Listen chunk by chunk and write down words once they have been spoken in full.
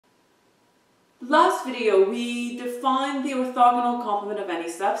Last video, we defined the orthogonal complement of any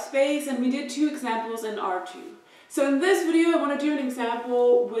subspace, and we did two examples in R2. So in this video, I want to do an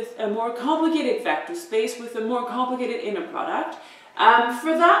example with a more complicated vector space with a more complicated inner product.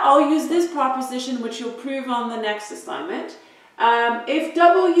 For that, I'll use this proposition, which you'll prove on the next assignment. If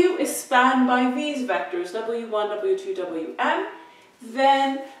W is spanned by these vectors, W1, W2, Wn,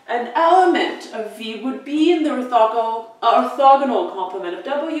 then an element of V would be in the orthogonal complement of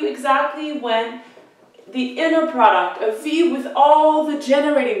W exactly when the inner product of V with all the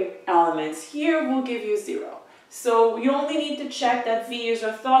generating elements here will give you 0. So you only need to check that V is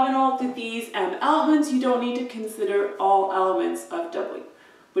orthogonal to these M elements. You don't need to consider all elements of W,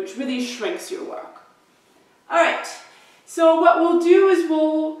 which really shrinks your work. Alright, so what we'll do is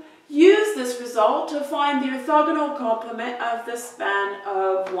we'll use this result to find the orthogonal complement of the span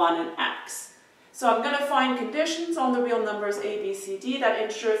of 1 and x. So I'm going to find conditions on the real numbers a, b, c, d that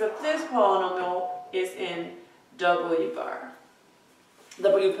ensures that this polynomial is in Wperp.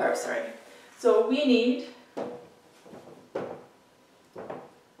 So we need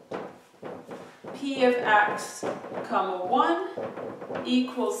p of x, comma 1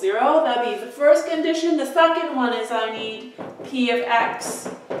 equals 0. That'd be the first condition. The second one is I need p of x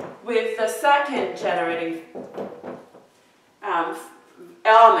with the second generating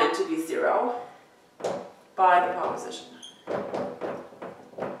element to be 0 by the proposition.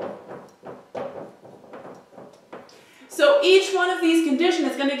 So each one of these conditions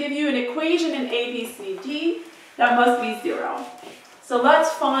is going to give you an equation in A, B, C, D that must be 0. So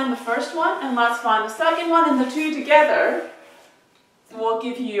let's find the first one and let's find the second one, and the two together will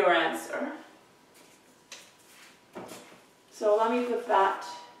give you your answer. So let me put that.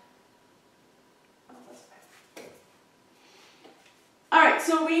 Alright,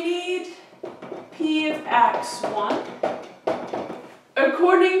 so we need p of x1.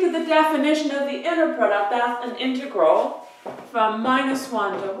 According to the definition of the inner product, that's an integral from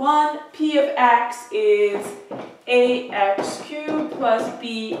 -1 to 1. P of x is ax cubed plus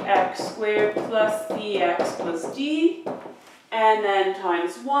bx squared plus cx plus d, and then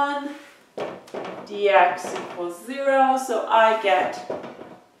times 1, dx equals 0. So I get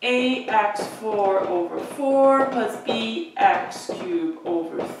ax4 over 4 plus bx cubed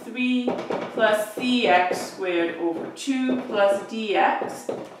over 3 plus cx squared over 2 plus dx.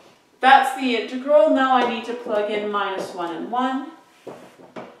 That's the integral. Now I need to plug in -1 and 1.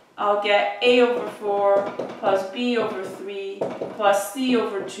 I'll get a over 4 plus b over 3 plus c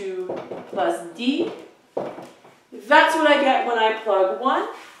over 2 plus d. That's what I get when I plug 1.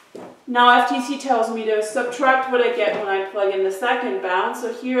 Now FTC tells me to subtract what I get when I plug in the second bound.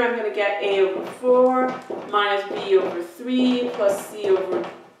 So here I'm going to get a over 4 minus b over 3 plus c over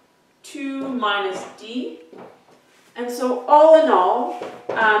 2 minus d. And so all in all,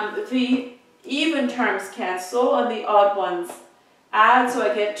 the even terms cancel and the odd ones add. So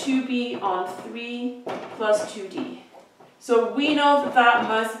I get 2b on 3 plus 2d. So we know that that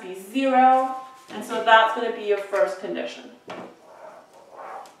must be 0. And so that's going to be your first condition.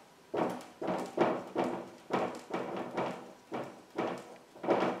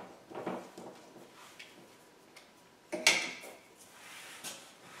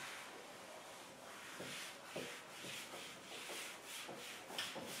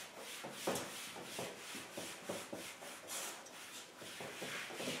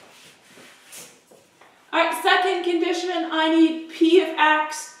 Alright, second condition, I need p of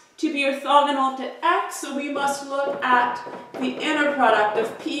x to be orthogonal to x, so we must look at the inner product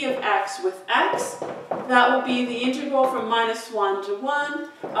of p of x with x. That will be the integral from -1 to 1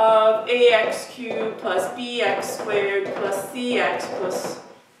 of ax cubed plus bx squared plus cx plus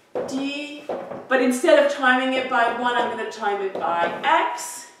d. But instead of timing it by 1, I'm going to time it by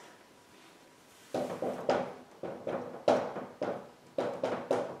x.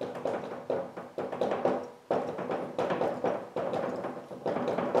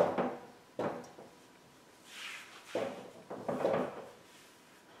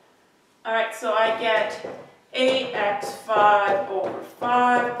 Alright, so I get ax5 over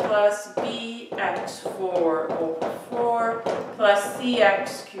 5 plus bx4 over 4 plus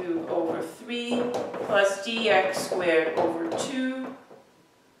cx cubed over 3 plus dx squared over 2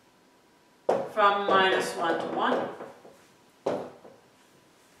 from -1 to 1.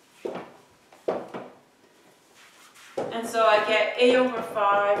 And so I get a over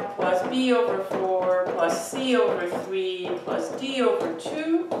 5 plus b over 4 plus c over 3 plus d over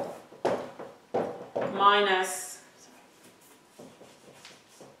 2 minus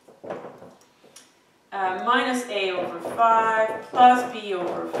a over 5 plus b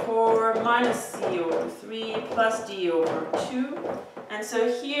over 4 minus c over 3 plus d over 2. And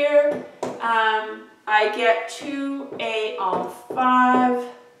so here I get 2a on 5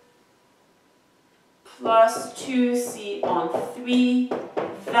 plus 2c on 3.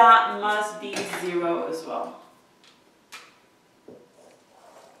 That must be 0 as well.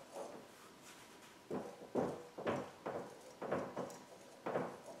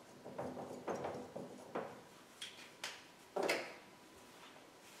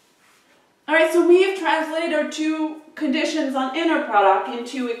 Alright, so we have translated our two conditions on inner product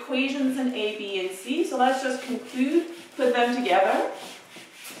into equations in A, B, and C. So let's just conclude, put them together.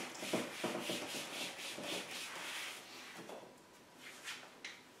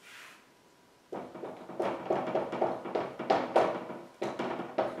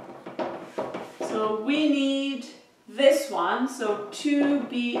 So we need this one, so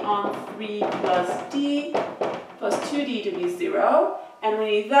 2b on 3 plus d plus 2d to be 0. And we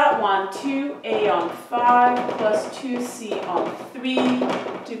need that one, 2a on 5 plus 2c on 3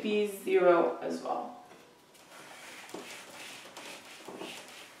 to be 0 as well.